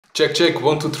Check,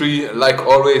 1, 2, 3. Like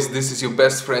always, this is your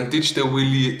best friend Digital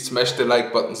Willy. Smash the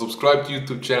like button, subscribe to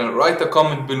YouTube channel, write a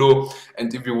comment below,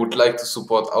 and if you would like to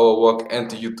support our work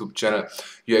and the YouTube channel,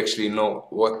 you actually know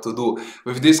what to do.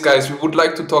 With this, guys, we would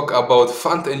like to talk about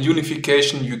fund and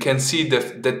unification. You can see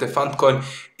that the fund coin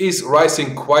is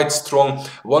rising quite strong.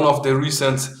 One of the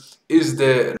reasons is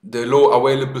the low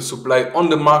available supply on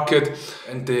the market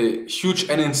and the huge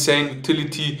and insane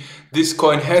utility this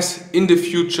coin has in the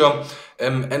future.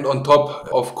 And on top,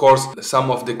 of course, some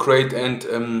of the great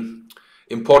and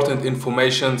important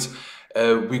informations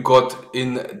we got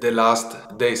in the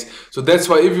last days. So that's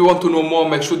why if you want to know more,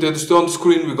 make sure that you stay on the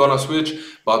screen. We're gonna switch,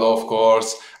 but of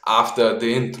course after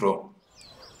the intro.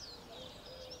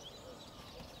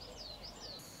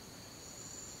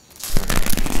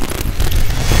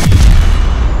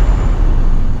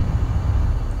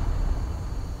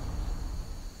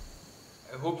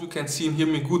 I hope you can see and hear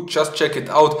me good. Just check it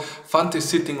out. Fund is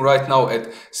sitting right now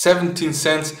at 17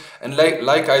 cents, and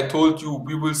like I told you,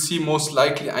 we will see most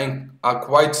likely a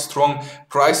quite strong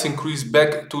price increase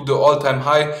back to the all-time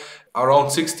high around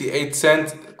 68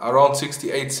 cents,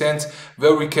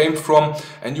 where we came from.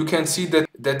 And you can see that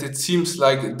it seems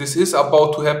like this is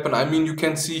about to happen. I mean, you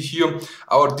can see here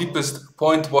our deepest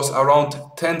point was around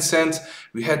 10 cents.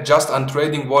 We had just a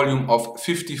trading volume of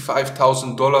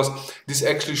 $55,000. This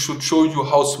actually should show you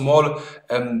how small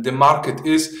the market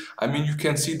is. I mean, you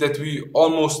can see that we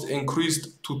almost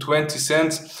increased to 20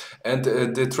 cents and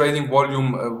the trading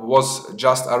volume was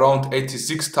just around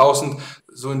 86,000.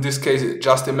 So in this case,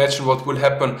 just imagine what will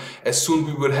happen as soon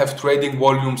we will have trading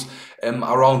volumes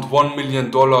around $1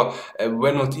 million,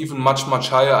 when not even much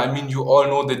higher. I mean, you all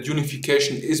know that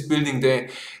Unification is building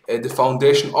the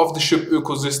foundation of the SHIB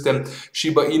ecosystem.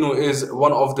 Shiba Inu is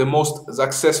one of the most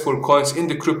successful coins in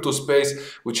the crypto space,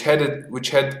 which had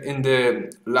in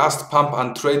the last pump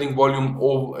and trading volume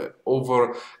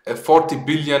over 40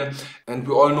 billion. And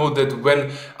we all know that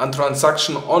when a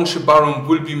transaction on Shiba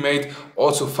will be made,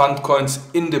 also fund coins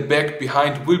in the back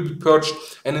behind will be purged.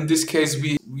 And in this case,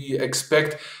 we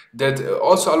expect that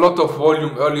also a lot of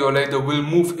volume earlier or later will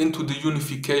move into the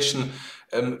Unification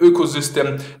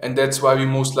ecosystem, and that's why we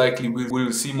most likely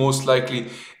will see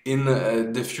in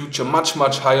the future much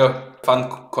higher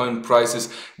fund coin prices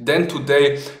than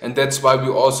today. And that's why we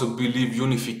also believe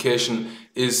Unification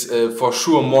is for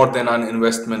sure more than an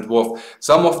investment worth.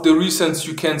 Some of the reasons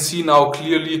you can see now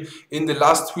clearly in the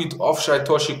last tweet of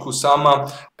Satoshi Kusama.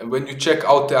 When you check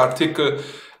out the article,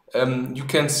 you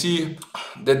can see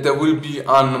that there will be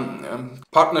a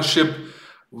partnership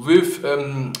with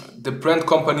the brand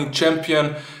company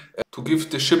Champion to give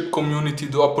the SHIB community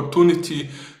the opportunity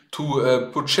to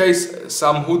purchase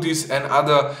some hoodies and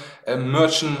other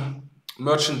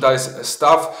merchandise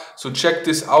stuff. So check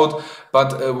this out.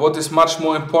 But what is much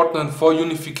more important for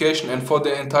Unification and for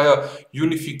the entire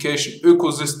Unification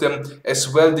ecosystem, as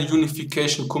well the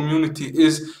Unification community,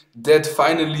 is that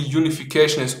finally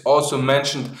Unification is also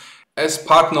mentioned as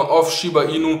partner of Shiba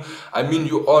Inu. I mean,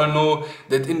 you all know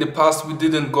that in the past we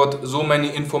didn't got so many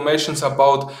informations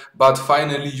about, but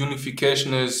finally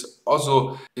Unification is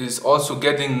also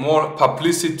getting more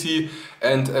publicity,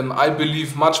 and I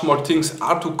believe much more things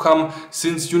are to come,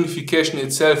 since Unification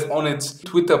itself on its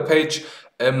Twitter page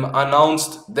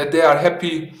announced that they are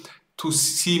happy to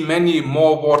see many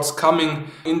more awards coming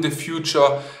in the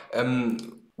future.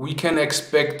 We can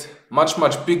expect much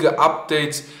bigger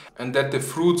updates, and that the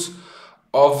fruits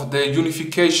of the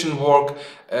Unification work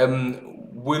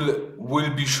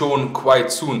will be shown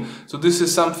quite soon. So this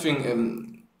is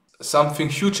something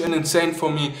huge and insane for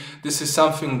me. This is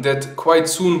something that quite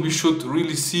soon we should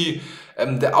really see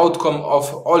the outcome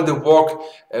of all the work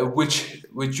which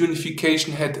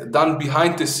Unification had done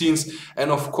behind the scenes. And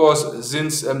of course,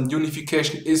 since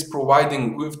Unification is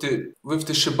providing with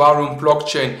the Shiba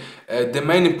blockchain the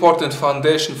main important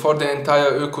foundation for the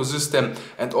entire ecosystem,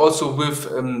 and also with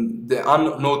the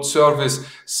unknown service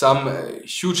some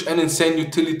huge and insane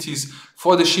utilities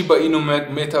for the Shiba Inu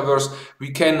metaverse,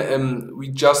 we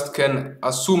just can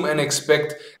assume and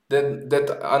expect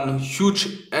that a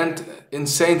huge and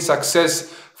insane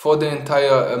success for the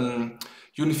entire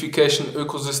Unification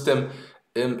ecosystem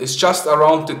is just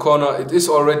around the corner. It is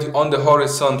already on the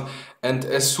horizon, and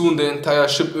as soon the entire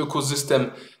SHIB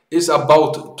ecosystem is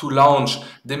about to launch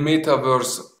the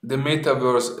metaverse,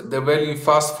 the Value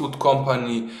fast food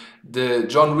company, the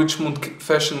John Richmond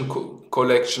fashion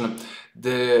collection,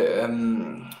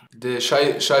 the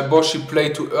Shiboshi play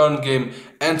to earn game,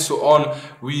 and so on,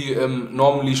 we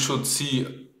normally should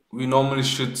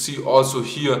see also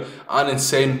here an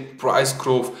insane price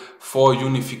growth for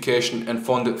Unification and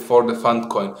for the fund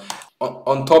coin.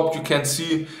 on top you can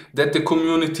see that the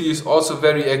community is also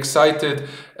very excited.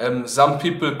 Some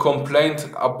people complained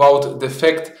about the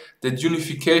fact that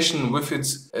Unification, with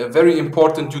its very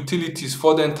important utilities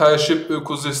for the entire ship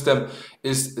ecosystem,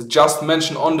 is just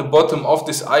mentioned on the bottom of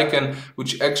this icon,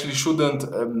 which actually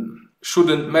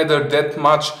shouldn't matter that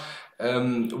much.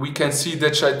 We can see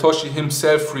that Satoshi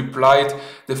himself replied,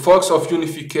 "The folks of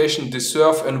Unification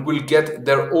deserve and will get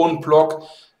their own block.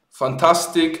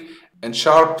 Fantastic and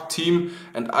sharp team,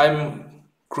 and I'm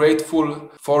grateful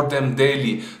for them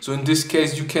daily." So in this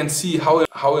case you can see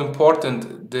how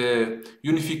important the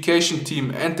Unification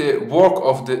team and the work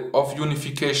of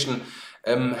Unification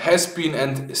has been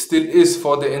and still is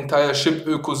for the entire ship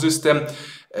ecosystem.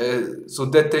 So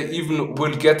that they even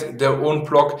will get their own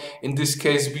block. In this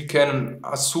case we can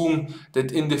assume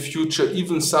that in the future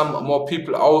even some more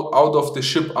people out of the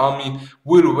ship army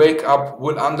will wake up,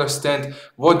 will understand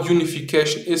what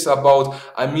Unification is about.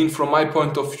 I mean, from my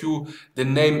point of view, the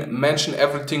name mentioned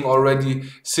everything already.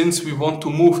 Since we want to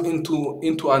move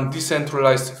into a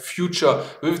decentralized future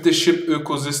with the ship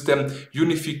ecosystem,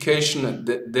 Unification,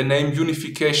 the name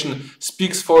Unification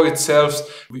speaks for itself.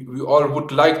 We all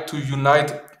would like to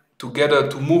unite together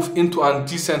to move into a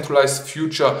decentralized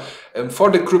future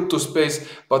for the crypto space,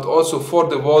 but also for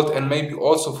the world, and maybe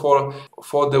also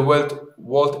for the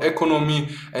world economy.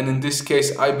 And in this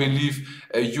case I believe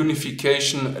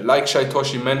Unification, like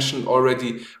Satoshi mentioned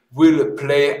already, will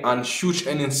play a huge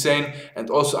and insane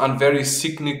and also a very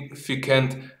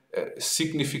significant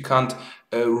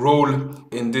role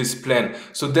in this plan.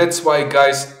 So that's why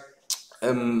guys,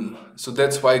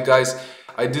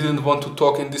 I didn't want to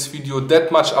talk in this video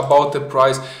that much about the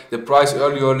price. The price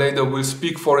earlier or later will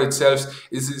speak for itself.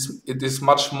 It is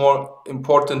much more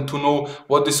important to know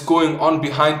what is going on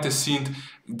behind the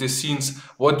scenes,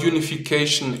 what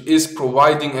Unification is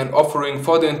providing and offering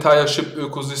for the entire ship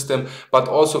ecosystem, but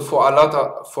also for a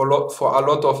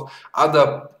lot of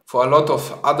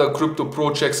other crypto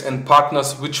projects and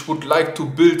partners which would like to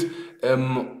build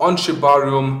on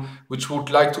Shibarium, which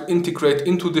would like to integrate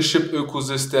into the ship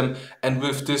ecosystem, and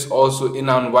with this also in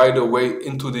a wider way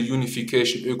into the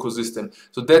Unification ecosystem.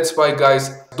 So that's why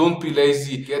guys, don't be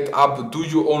lazy, get up, do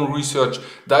your own research,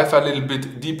 dive a little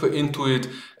bit deeper into it.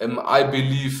 I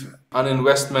believe an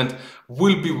investment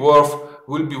will be worth,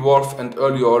 and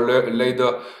earlier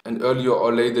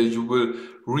or later you will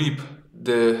reap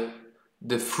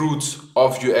the fruits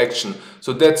of your action.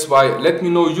 So that's why, let me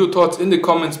know your thoughts in the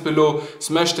comments below.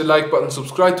 Smash the like button,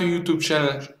 subscribe to YouTube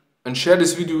channel, and share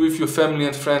this video with your family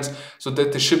and friends so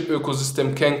that the ship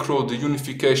ecosystem can grow, the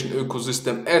Unification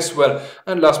ecosystem as well.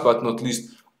 And last but not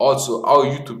least, also our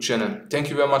YouTube channel.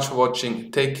 Thank you very much for watching.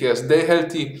 Take care, stay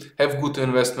healthy, have good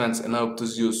investments, and I hope to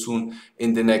see you soon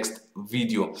in the next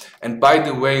video. And by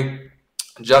the way,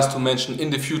 just to mention, in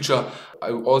the future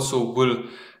I also will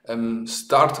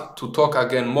start to talk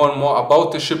again more and more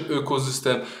about the ship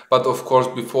ecosystem. But of course,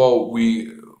 before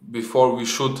we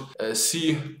should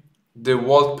see the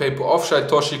wallpaper of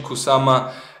Satoshi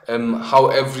Kusama, how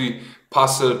every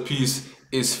puzzle piece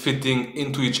is fitting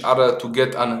into each other to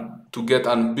get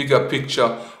a bigger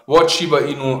picture what Shiba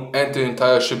Inu and the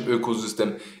entire ship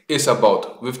ecosystem is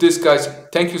about. With this guys,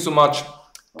 thank you so much,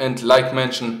 and like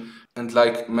mentioned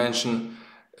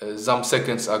some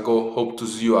seconds ago, hope to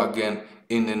see you again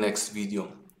in the next video.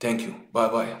 Thank you. Bye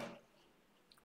bye.